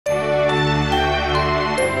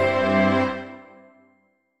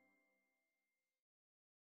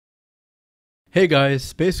Hey guys,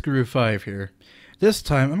 Space Guru 5 here. This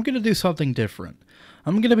time I'm going to do something different.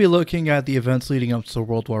 I'm going to be looking at the events leading up to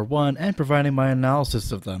World War I and providing my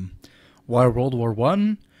analysis of them. Why World War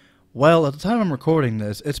I? Well, at the time I'm recording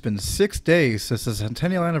this, it's been 6 days since the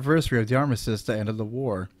centennial anniversary of the armistice that ended the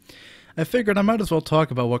war. I figured I might as well talk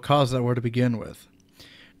about what caused that war to begin with.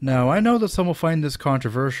 Now, I know that some will find this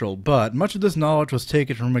controversial, but much of this knowledge was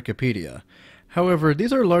taken from Wikipedia. However,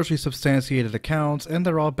 these are largely substantiated accounts, and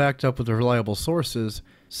they're all backed up with reliable sources,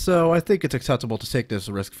 so I think it's acceptable to take this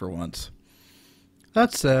risk for once.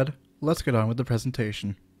 That said, let's get on with the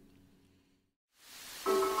presentation.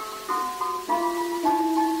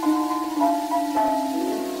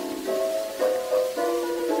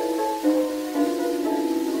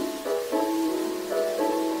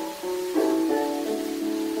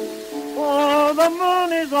 The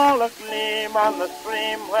moon is all agleam on the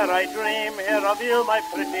stream where I dream here of you, my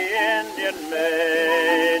pretty Indian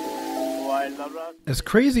maid. As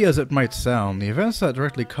crazy as it might sound, the events that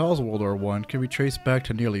directly caused World War I can be traced back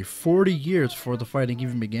to nearly 40 years before the fighting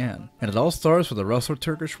even began, and it all starts with the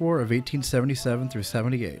Russo-Turkish War of 1877 through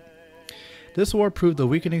 78. This war proved the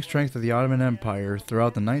weakening strength of the Ottoman Empire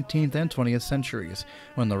throughout the 19th and 20th centuries,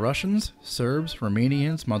 when the Russians, Serbs,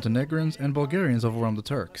 Romanians, Montenegrins, and Bulgarians overwhelmed the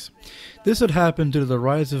Turks. This had happened due to the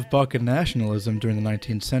rise of Balkan nationalism during the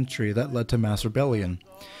 19th century that led to mass rebellion.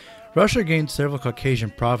 Russia gained several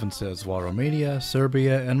Caucasian provinces, while Romania,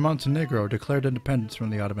 Serbia, and Montenegro declared independence from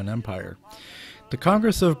the Ottoman Empire. The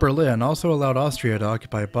Congress of Berlin also allowed Austria to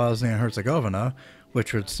occupy Bosnia and Herzegovina,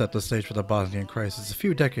 which would set the stage for the Bosnian crisis a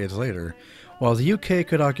few decades later, while the UK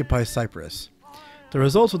could occupy Cyprus. The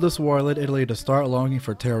results of this war led Italy to start longing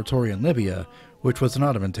for territory in Libya, which was an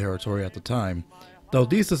Ottoman territory at the time, though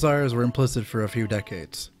these desires were implicit for a few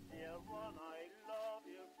decades.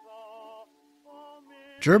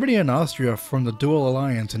 Germany and Austria formed the Dual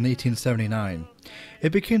Alliance in 1879.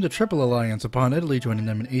 It became the Triple Alliance upon Italy joining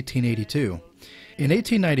them in 1882. In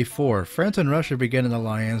 1894, France and Russia began an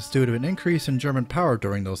alliance due to an increase in German power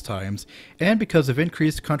during those times, and because of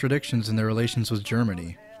increased contradictions in their relations with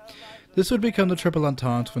Germany. This would become the Triple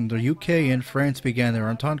Entente when the UK and France began their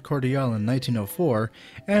Entente Cordiale in 1904,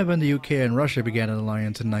 and when the UK and Russia began an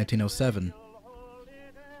alliance in 1907.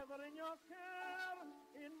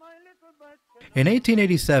 In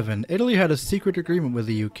 1887, Italy had a secret agreement with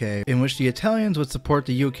the UK in which the Italians would support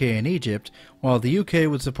the UK in Egypt, while the UK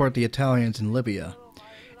would support the Italians in Libya.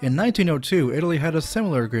 In 1902, Italy had a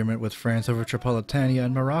similar agreement with France over Tripolitania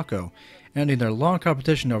and Morocco, ending their long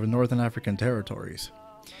competition over northern African territories.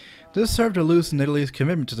 This served to loosen Italy's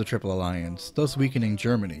commitment to the Triple Alliance, thus weakening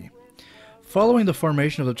Germany. Following the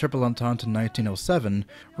formation of the Triple Entente in 1907,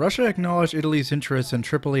 Russia acknowledged Italy's interests in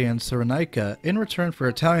Tripoli and Cyrenaica in return for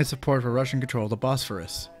Italian support for Russian control of the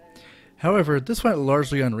Bosphorus. However, this went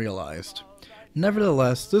largely unrealized.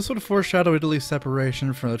 Nevertheless, this would foreshadow Italy's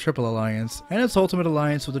separation from the Triple Alliance and its ultimate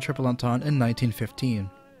alliance with the Triple Entente in 1915.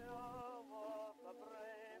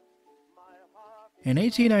 In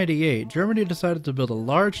 1898, Germany decided to build a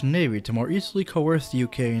large navy to more easily coerce the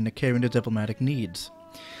UK into carrying their diplomatic needs.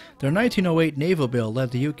 Their 1908 naval bill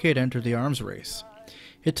led the UK to enter the arms race.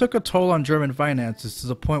 It took a toll on German finances to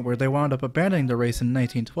the point where they wound up abandoning the race in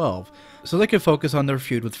 1912, so they could focus on their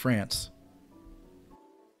feud with France.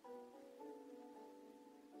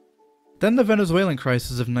 Then the Venezuelan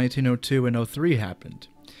crisis of 1902 and 03 happened.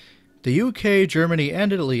 The UK, Germany,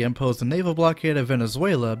 and Italy imposed a naval blockade of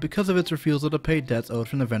Venezuela because of its refusal to pay debts owed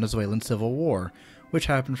from the Venezuelan Civil War, which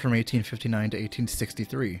happened from 1859 to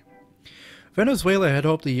 1863. Venezuela had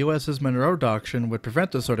hoped the U.S.'s Monroe Doctrine would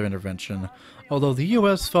prevent this sort of intervention, although the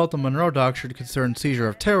U.S. felt the Monroe Doctrine concerned seizure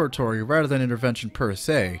of territory rather than intervention per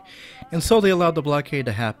se, and so they allowed the blockade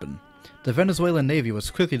to happen. The Venezuelan Navy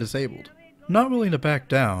was quickly disabled. Not willing to back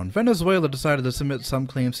down, Venezuela decided to submit some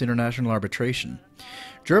claims to international arbitration.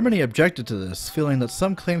 Germany objected to this, feeling that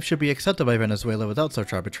some claims should be accepted by Venezuela without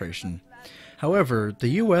such arbitration. However, the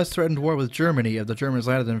U.S. threatened war with Germany if the Germans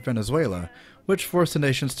landed in Venezuela, which forced the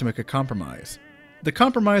nations to make a compromise. The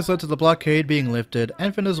compromise led to the blockade being lifted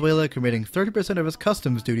and Venezuela committing 30% of its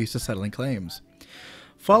customs duties to settling claims.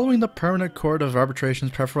 Following the Permanent Court of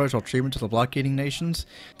Arbitration's preferential treatment to the blockading nations,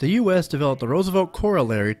 the U.S. developed the Roosevelt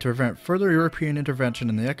Corollary to prevent further European intervention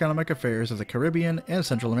in the economic affairs of the Caribbean and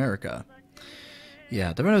Central America.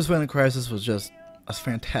 Yeah, the Venezuelan crisis was just a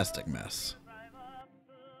fantastic mess.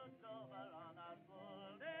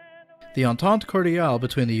 The Entente Cordiale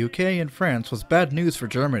between the UK and France was bad news for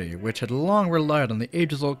Germany, which had long relied on the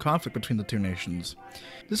ages-old conflict between the two nations.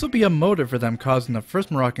 This would be a motive for them causing the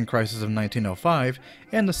first Moroccan crisis of 1905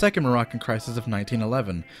 and the second Moroccan crisis of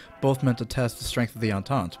 1911, both meant to test the strength of the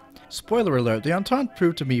Entente. Spoiler alert, the Entente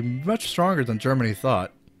proved to be much stronger than Germany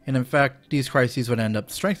thought, and in fact, these crises would end up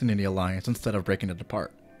strengthening the alliance instead of breaking it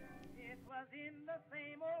apart.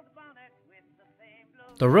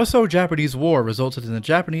 The Russo-Japanese War resulted in the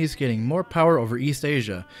Japanese gaining more power over East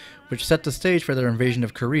Asia, which set the stage for their invasion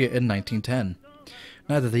of Korea in 1910.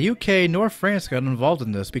 Neither the UK nor France got involved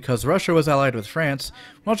in this because Russia was allied with France,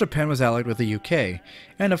 while Japan was allied with the UK,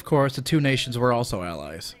 and of course the two nations were also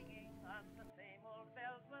allies.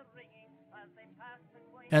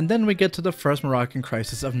 And then we get to the First Moroccan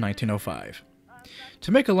Crisis of 1905.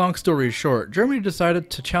 To make a long story short, Germany decided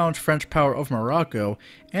to challenge French power over Morocco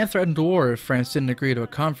and threatened war if France didn't agree to a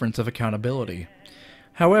conference of accountability.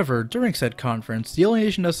 However, during said conference, the only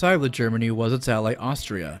nation to side with Germany was its ally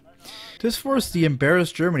Austria. This forced the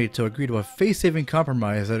embarrassed Germany to agree to a face-saving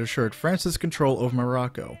compromise that assured France's control over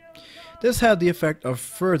Morocco. This had the effect of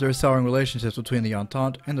further souring relationships between the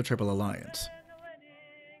Entente and the Triple Alliance.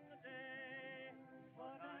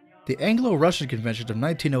 The Anglo-Russian Convention of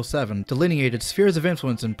 1907 delineated spheres of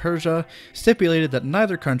influence in Persia, stipulated that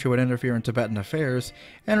neither country would interfere in Tibetan affairs,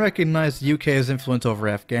 and recognized the UK's influence over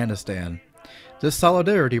Afghanistan. This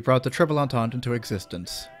solidarity brought the Triple Entente into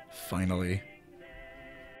existence. Finally.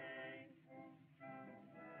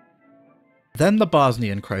 Then the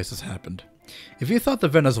Bosnian crisis happened. If you thought the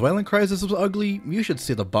Venezuelan crisis was ugly, you should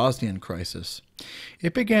see the Bosnian crisis.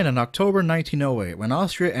 It began in October 1908 when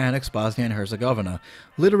Austria annexed Bosnia and Herzegovina,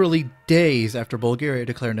 literally days after Bulgaria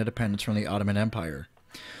declared independence from the Ottoman Empire.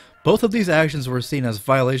 Both of these actions were seen as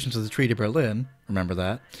violations of the Treaty of Berlin, remember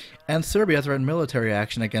that, and Serbia threatened military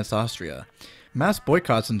action against Austria. Mass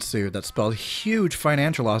boycotts ensued that spelled huge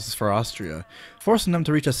financial losses for Austria, forcing them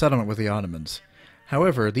to reach a settlement with the Ottomans.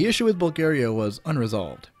 However, the issue with Bulgaria was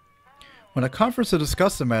unresolved. When a conference to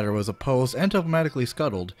discuss the matter was opposed and diplomatically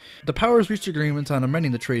scuttled, the powers reached agreements on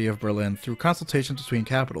amending the Treaty of Berlin through consultations between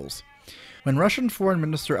capitals. When Russian Foreign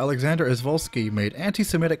Minister Alexander Izvolsky made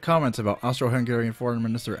anti-Semitic comments about Austro-Hungarian Foreign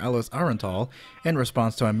Minister Alois Arantal in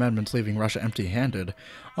response to amendments leaving Russia empty-handed,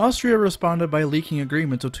 Austria responded by leaking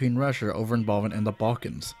agreements between Russia over involvement in the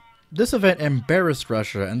Balkans. This event embarrassed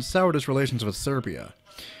Russia and soured its relations with Serbia.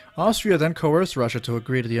 Austria then coerced Russia to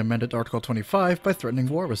agree to the amended Article 25 by threatening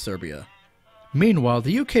war with Serbia. Meanwhile,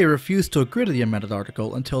 the UK refused to agree to the amended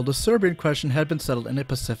article until the Serbian question had been settled in a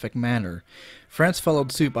pacific manner. France followed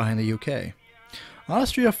suit behind the UK.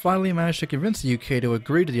 Austria finally managed to convince the UK to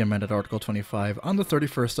agree to the amended Article 25 on the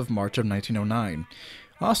 31st of March of 1909.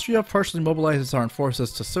 Austria partially mobilized its armed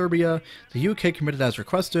forces to Serbia, the UK committed as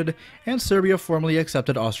requested, and Serbia formally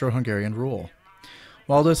accepted Austro-Hungarian rule.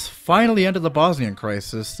 While this finally ended the Bosnian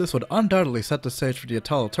crisis, this would undoubtedly set the stage for the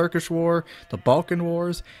Italo-Turkish War, the Balkan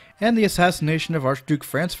Wars, and the assassination of Archduke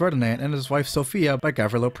Franz Ferdinand and his wife Sofia by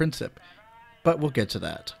Gavrilo Princip. But we'll get to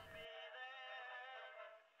that.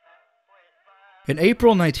 In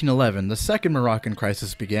April 1911, the Second Moroccan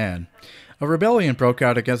Crisis began. A rebellion broke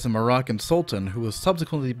out against the Moroccan Sultan, who was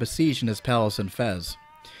subsequently besieged in his palace in Fez.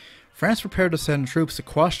 France prepared to send troops to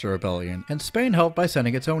quash the rebellion, and Spain helped by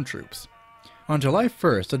sending its own troops. On July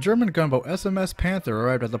 1st, the German gunboat SMS Panther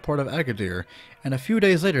arrived at the port of Agadir, and a few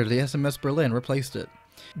days later the SMS Berlin replaced it.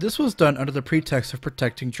 This was done under the pretext of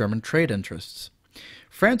protecting German trade interests.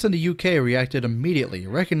 France and the UK reacted immediately,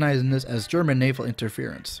 recognizing this as German naval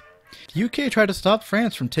interference. The UK tried to stop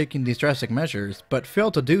France from taking these drastic measures, but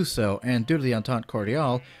failed to do so, and due to the Entente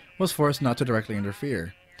Cordiale, was forced not to directly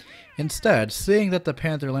interfere. Instead, seeing that the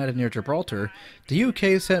Panther landed near Gibraltar, the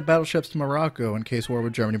UK sent battleships to Morocco in case war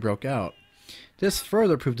with Germany broke out. This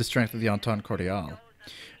further proved the strength of the Entente Cordiale.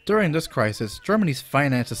 During this crisis, Germany's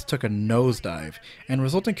finances took a nosedive, and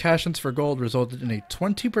resulting cash-ins for gold resulted in a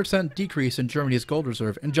 20% decrease in Germany's gold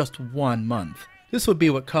reserve in just 1 month. This would be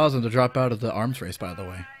what caused them to drop out of the arms race, by the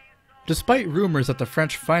way. Despite rumors that the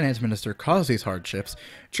French finance minister caused these hardships,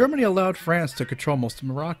 Germany allowed France to control most of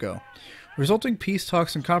Morocco. Resulting peace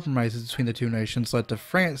talks and compromises between the two nations led to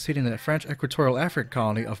France ceding the French Equatorial African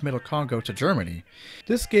colony of Middle Congo to Germany.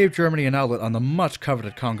 This gave Germany an outlet on the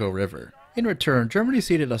much-coveted Congo River. In return, Germany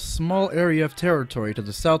ceded a small area of territory to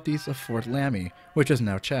the southeast of Fort Lamy, which is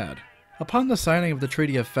now Chad. Upon the signing of the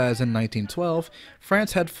Treaty of Fez in 1912,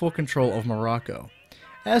 France had full control of Morocco.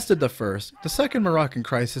 As did the first, the Second Moroccan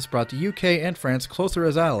Crisis brought the UK and France closer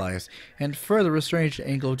as allies, and further estranged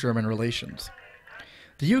Anglo-German relations.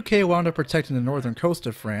 The UK wound up protecting the northern coast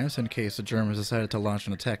of France in case the Germans decided to launch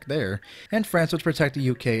an attack there, and France would protect the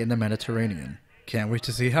UK in the Mediterranean. Can't wait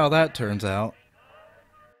to see how that turns out.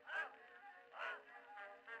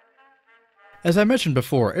 As I mentioned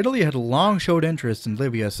before, Italy had long showed interest in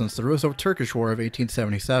Libya since the Russo-Turkish War of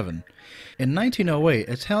 1877. In 1908,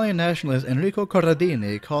 Italian nationalist Enrico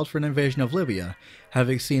Corradini called for an invasion of Libya,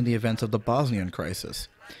 having seen the events of the Bosnian crisis.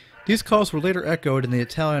 These calls were later echoed in the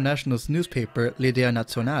Italian nationalist newspaper L'Idea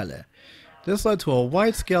Nazionale. This led to a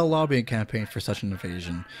wide-scale lobbying campaign for such an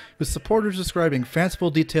invasion, with supporters describing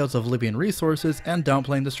fanciful details of Libyan resources and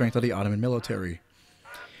downplaying the strength of the Ottoman military.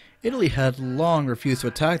 Italy had long refused to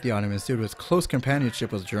attack the Ottomans due to its close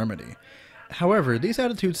companionship with Germany. However, these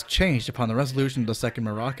attitudes changed upon the resolution of the Second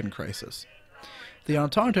Moroccan Crisis. The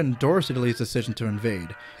Entente endorsed Italy's decision to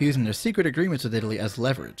invade, using their secret agreements with Italy as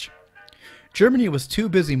leverage. Germany was too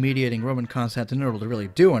busy mediating Roman Constantinople to really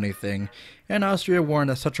do anything, and Austria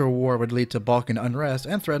warned that such a war would lead to Balkan unrest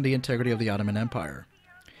and threaten the integrity of the Ottoman Empire.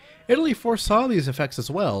 Italy foresaw these effects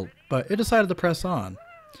as well, but it decided to press on.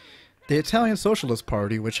 The Italian Socialist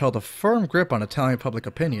Party, which held a firm grip on Italian public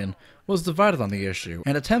opinion, was divided on the issue,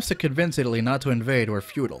 and attempts to convince Italy not to invade were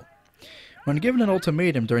futile. When given an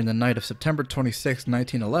ultimatum during the night of September 26,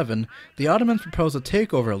 1911, the Ottomans proposed a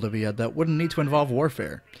takeover of Libya that wouldn't need to involve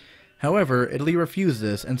warfare. However, Italy refused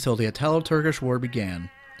this until the Italo-Turkish War began.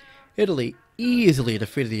 Italy easily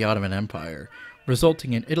defeated the Ottoman Empire,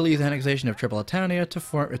 resulting in Italy's annexation of Tripolitania to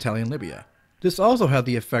form Italian Libya. This also had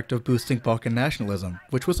the effect of boosting Balkan nationalism,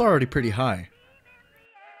 which was already pretty high.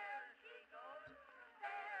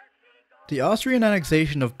 The Austrian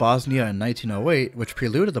annexation of Bosnia in 1908, which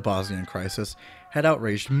preluded the Bosnian crisis, had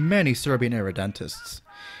outraged many Serbian irredentists.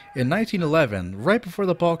 In 1911, right before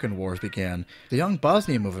the Balkan Wars began, the Young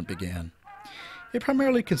Bosnia movement began. It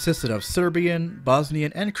primarily consisted of Serbian,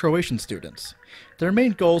 Bosnian, and Croatian students. Their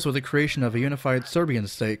main goals were the creation of a unified Serbian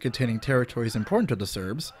state containing territories important to the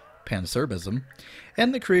Serbs, Pan-Serbism,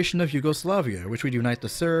 and the creation of Yugoslavia, which would unite the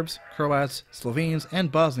Serbs, Croats, Slovenes,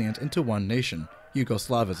 and Bosnians into one nation,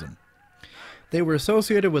 Yugoslavism. They were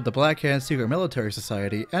associated with the Black Hand Secret Military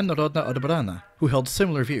Society and Narodna Odbrana, who held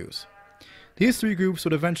similar views. These three groups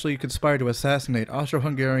would eventually conspire to assassinate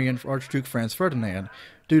Austro-Hungarian Archduke Franz Ferdinand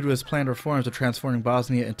due to his planned reforms of transforming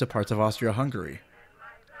Bosnia into parts of Austria-Hungary.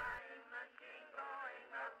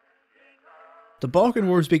 The Balkan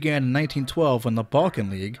Wars began in 1912 when the Balkan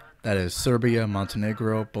League, that is Serbia,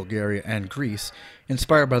 Montenegro, Bulgaria, and Greece,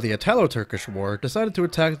 inspired by the Italo-Turkish War, decided to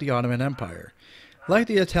attack the Ottoman Empire. Like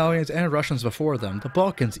the Italians and Russians before them, the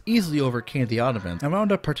Balkans easily overcame the Ottomans and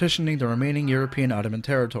wound up partitioning the remaining European Ottoman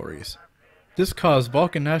territories. This caused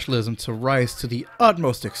Balkan nationalism to rise to the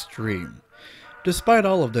utmost extreme. Despite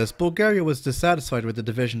all of this, Bulgaria was dissatisfied with the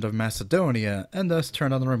division of Macedonia and thus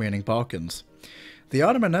turned on the remaining Balkans. The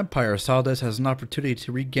Ottoman Empire saw this as an opportunity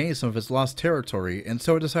to regain some of its lost territory, and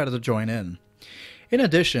so it decided to join in. In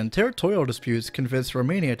addition, territorial disputes convinced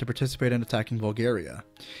Romania to participate in attacking Bulgaria.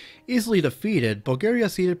 Easily defeated, Bulgaria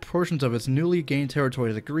ceded portions of its newly gained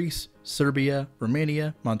territory to Greece, Serbia,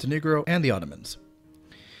 Romania, Montenegro, and the Ottomans.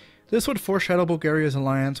 This would foreshadow Bulgaria's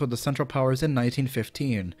alliance with the Central Powers in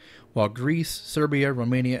 1915, while Greece, Serbia,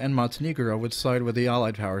 Romania, and Montenegro would side with the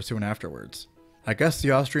Allied powers soon afterwards. I guess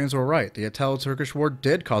the Austrians were right, the Italo-Turkish War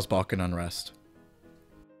did cause Balkan unrest.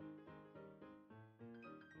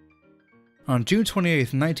 On June 28,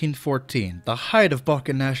 1914, the height of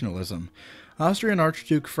Balkan nationalism, Austrian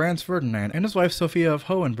Archduke Franz Ferdinand and his wife Sophia of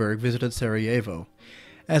Hohenberg visited Sarajevo.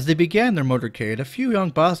 As they began their motorcade, a few young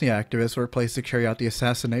Bosnia activists were placed to carry out the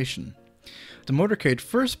assassination. The motorcade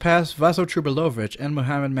first passed Vaso Trubilovic and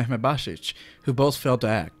Muhammad Mehmedbasic, who both failed to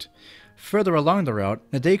act. Further along the route,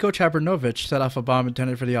 Nadejko Chabrnovic set off a bomb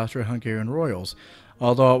intended for the Austro-Hungarian royals,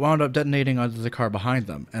 although it wound up detonating under the car behind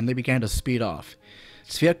them, and they began to speed off.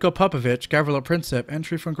 Cvetko Popovic, Gavrilo Princip, and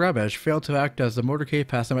Trifon Grabesh failed to act as the motorcade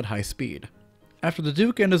passed them at high speed. After the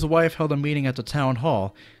Duke and his wife held a meeting at the town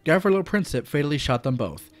hall, Gavrilo Princip fatally shot them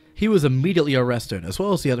both. He was immediately arrested, as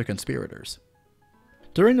well as the other conspirators.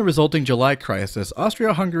 During the resulting July crisis,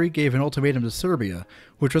 Austria-Hungary gave an ultimatum to Serbia,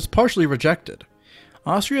 which was partially rejected.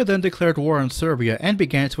 Austria then declared war on Serbia and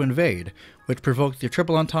began to invade, which provoked the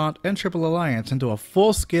Triple Entente and Triple Alliance into a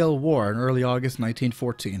full-scale war in early August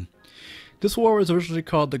 1914. This war was originally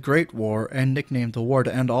called the Great War and nicknamed the War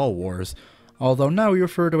to End All Wars, although now we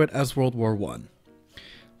refer to it as World War I.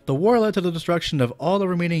 The war led to the destruction of all the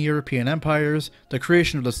remaining European empires, the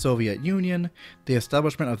creation of the Soviet Union, the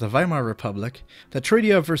establishment of the Weimar Republic, the Treaty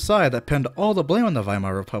of Versailles that pinned all the blame on the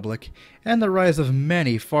Weimar Republic, and the rise of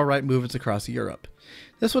many far-right movements across Europe.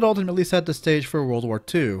 This would ultimately set the stage for World War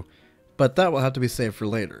II, but that will have to be saved for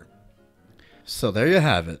later. So there you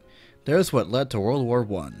have it. There's what led to World War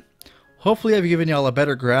I. Hopefully I've given y'all a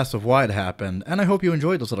better grasp of why it happened, and I hope you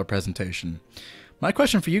enjoyed this little presentation. My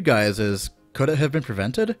question for you guys is, could it have been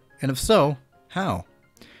prevented? And if so, how?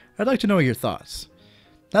 I'd like to know your thoughts.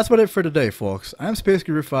 That's about it for today, folks. I'm Space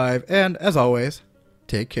Guru 5, and as always,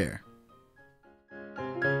 take care.